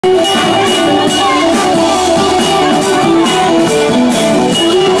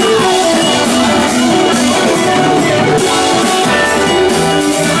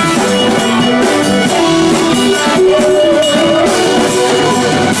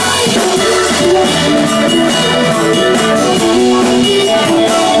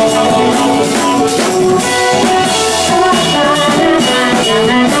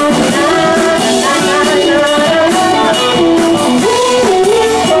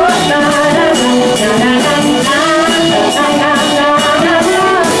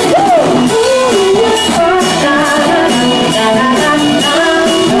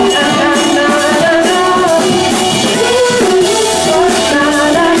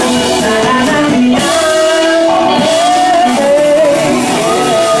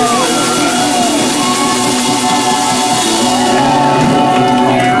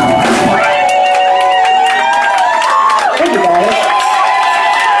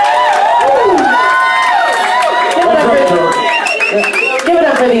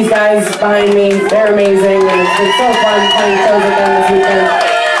These guys behind me, they're amazing, and it's been so fun playing shows with them this weekend.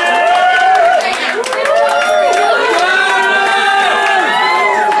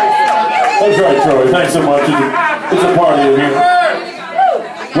 That's right, Troy. Thanks so much. It's a party in here.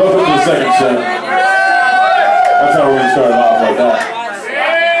 Welcome to the second set. That's how we're going to start it off like that.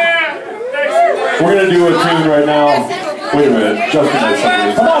 We're going to do a tune right now. Wait a minute. Justin has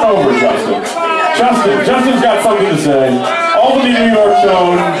something to say. Come on over, Justin. Justin's got something to say. Albany, New York's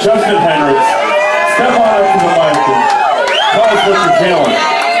own Justin Henricks. Step on up to the mic and tell us what you're feeling.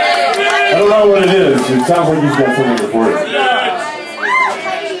 I don't know what it is. It sounds like he's got something for you.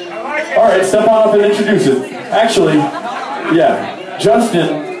 Alright, step on up and introduce it. Actually, yeah, Justin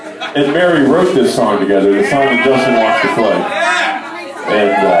and Mary wrote this song together, the song that Justin wants to play.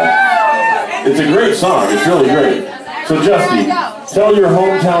 And it's a great song. It's really great. So, Justy, tell your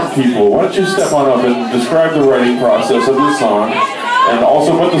hometown people, why don't you step on up and describe the writing process of this song, and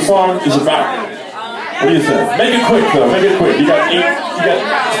also what the song is about. What do you say? Make it quick, though. Make it quick. You got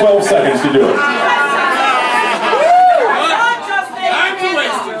 12 seconds to do it.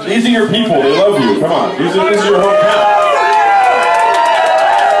 These are your people. They love you. Come on. This is your hometown.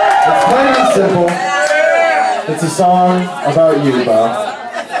 It's plain and simple. It's a song about you, Beau.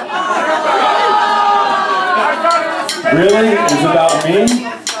 Really? It's about me?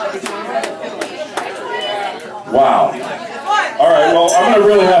 Wow. Alright, well, I'm going to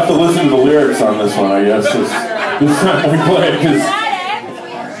really have to listen to the lyrics on this one, I guess, this time we play, because...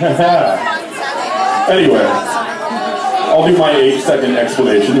 Anyway, I'll do my 8-second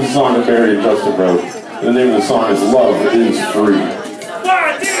explanation. This is a song that Barry and Justin wrote. The name of the song is Love is Free.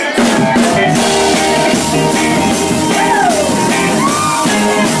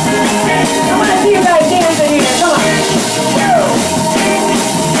 I want to see you guys dancing here. Come on.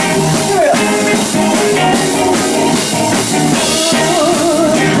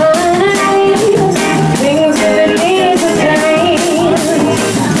 Things that need to change.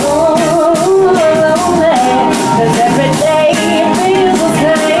 Oh, lonely, 'cause every day feels the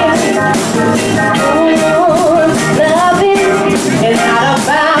same. Oh, loving is not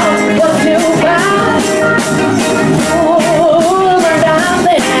about what you got. Oh,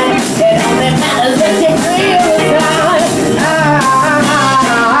 darling, it only matters if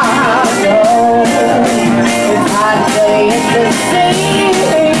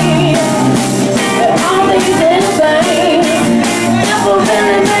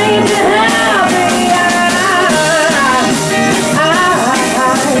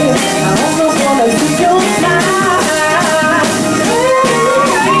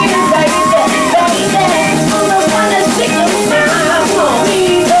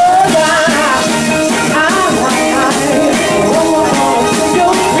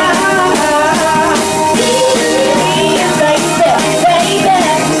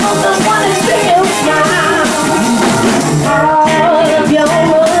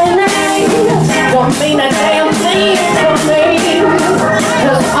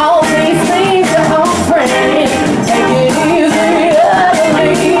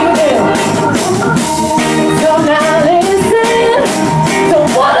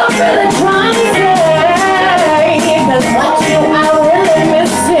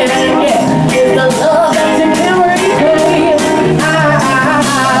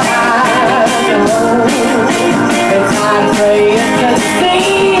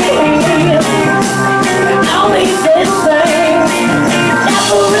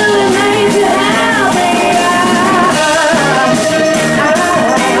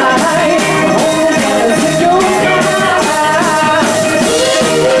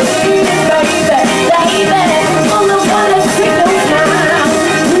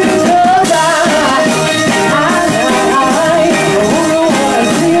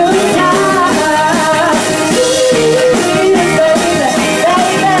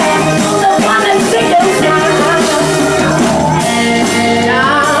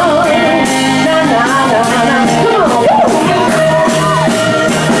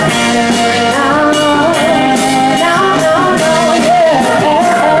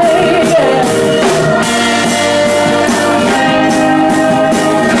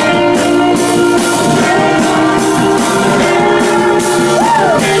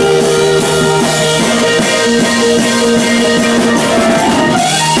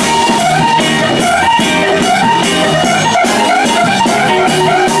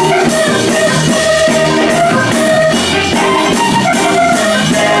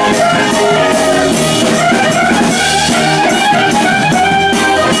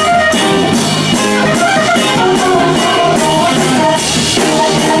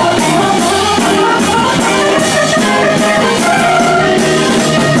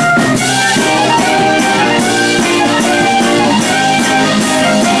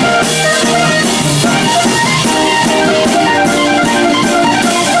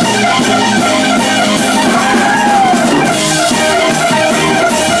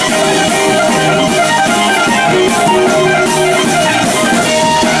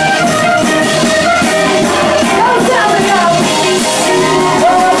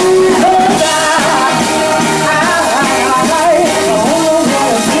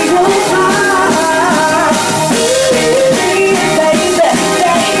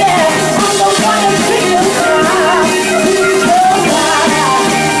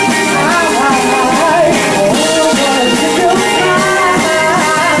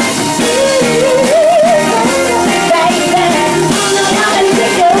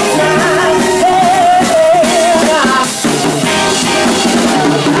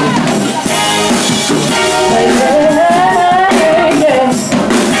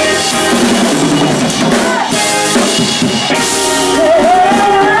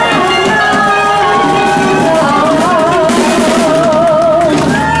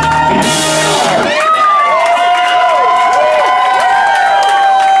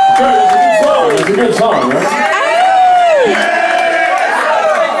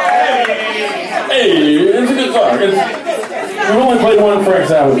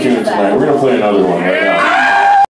Sabbath tune tonight. We're gonna play another one right now.